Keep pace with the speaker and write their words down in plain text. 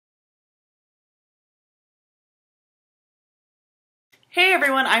Hey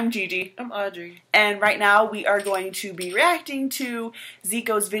everyone, I'm Gigi. I'm Audrey. And right now we are going to be reacting to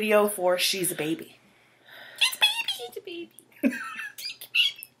Zico's video for She's a Baby. She's a baby. She's a baby.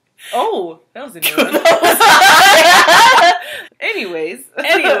 Oh, that was a new one. Anyways.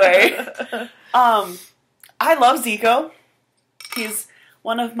 Anyway. I love Zico. He's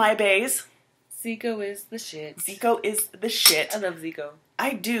one of my baes. Zico is the shit. Zico is the shit. I love Zico.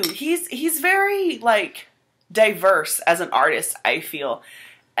 I do. He's very, like, diverse as an artist, I feel.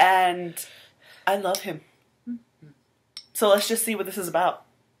 And I love him. So let's just see what this is about.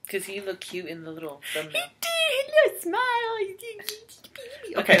 Because he looked cute in the little thumbnail. He did! Little smile!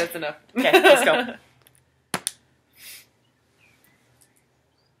 Okay, that's enough. Okay, let's go.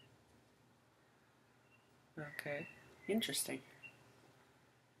 Okay. Interesting.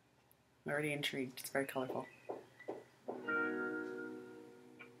 I'm already intrigued. It's very colorful.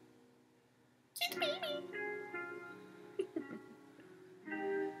 She's a baby.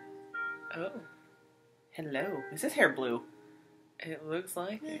 Oh. Hello. Is his hair blue? It looks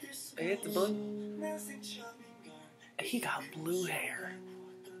like it. It's blue. He got blue hair.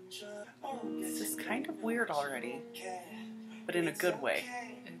 This is kind of weird already. But in a good way.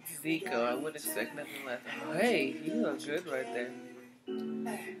 It's Zico. I wouldn't expect nothing less. Oh, hey, you look good right there.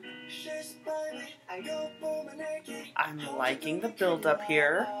 I'm liking the build-up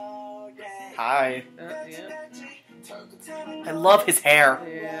here. Hi. Yeah. I love his hair.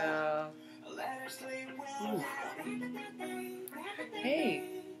 Yeah. Ooh. Hey.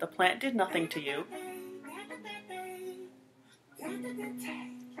 The plant did nothing to you.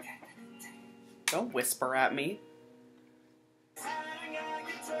 Don't whisper at me.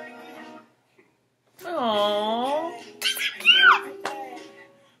 Aww.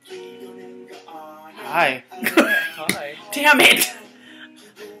 Hi. Hi. Damn it!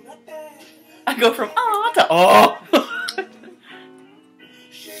 I go from aw to oh.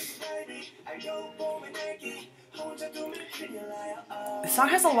 The song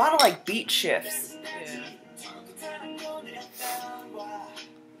has a lot of like beat shifts.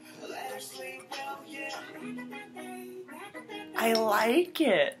 Yeah. I like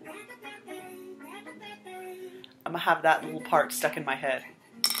it. I'm gonna have that little part stuck in my head.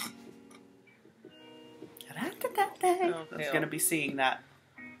 Okay. I'm gonna be seeing that.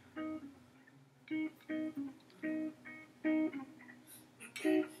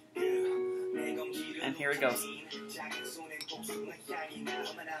 And here it goes.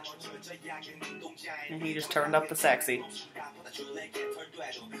 And he just turned up the sexy.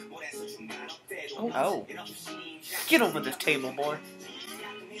 Oh. Get over this table, boy.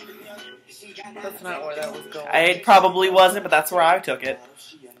 That's not where that was going. It probably wasn't, but that's where I took it.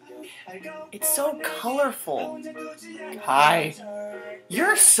 It's so colorful. Hi.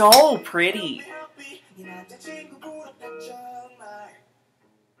 You're so pretty.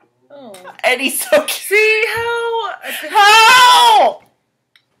 Oh. And he's so cute. See how? How?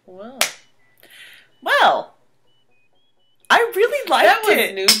 Well, I really liked that was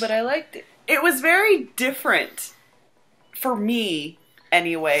it. new, but I liked it. It was very different. For me,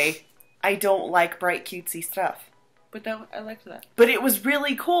 anyway. I don't like bright, cutesy stuff. But I liked that. But it was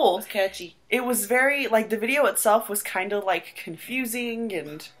really cool. It was catchy. It was very, like, the video itself was kind of, like, confusing,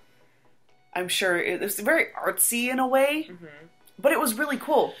 and I'm sure it was very artsy in a way. Mm-hmm. But it was really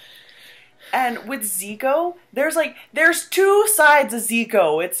cool. And with Zico, there's two sides of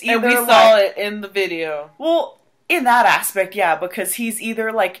Zico. It's either, and we saw it in the video. Well, in that aspect, yeah, because he's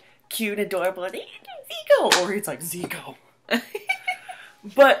either, like, cute, adorable, and Zico, or he's like, Zico.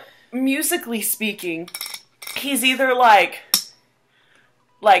 But musically speaking, he's either like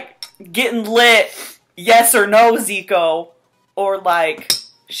getting lit, yes or no Zico, or like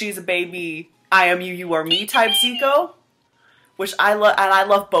she's a baby, I am you, you are me type Zico, which I love, and I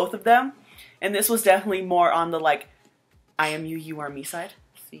love both of them. And this was definitely more on the like I am you, you are me side.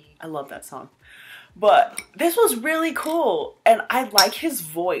 See, I love that song, but this was really cool, and I like his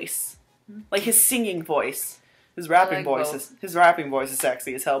voice, like his singing voice. His rapping voice is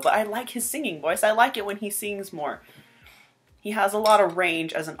sexy as hell, but I like his singing voice. I like it when he sings more. He has a lot of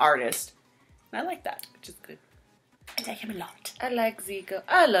range as an artist, and I like that, which is good. I like him a lot. I like Zico.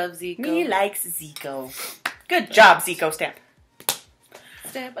 I love Zico. Me likes Zico. Good job, Zico stamp.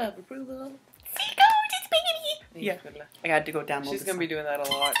 Stamp of approval. Zico, just baby. Yeah, I had to go download. She's gonna be doing that a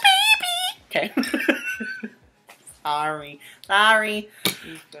lot. Baby. Okay. Sorry.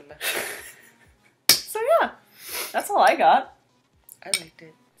 So yeah. That's all I got. I liked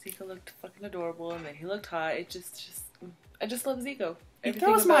it. Zico looked fucking adorable, and then he looked hot. I just love Zico. It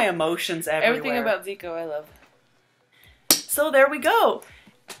throws my emotions everywhere. Everything about Zico I love. So there we go.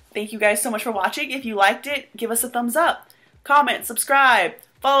 Thank you guys so much for watching. If you liked it, give us a thumbs up. comment, subscribe,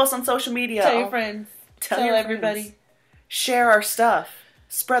 follow us on social media. Tell your friends. Tell everybody. Friends. Share our stuff.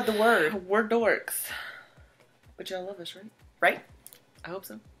 Spread the word. We're dorks. But y'all love us, right? Right? I hope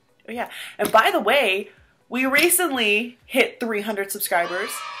so. Oh, yeah. And by the way, we recently hit 300 subscribers,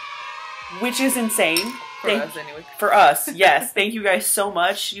 which is insane. For us, anyway. For us, yes. Thank you guys so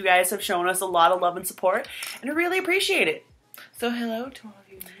much. You guys have shown us a lot of love and support, and I really appreciate it. So hello to all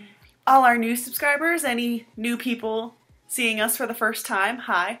of you. All our new subscribers, any new people seeing us for the first time,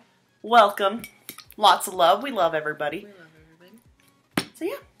 hi. Welcome. Lots of love. We love everybody. We love everybody. So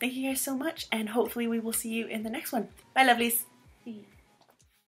yeah, thank you guys so much, and hopefully we will see you in the next one. Bye, lovelies.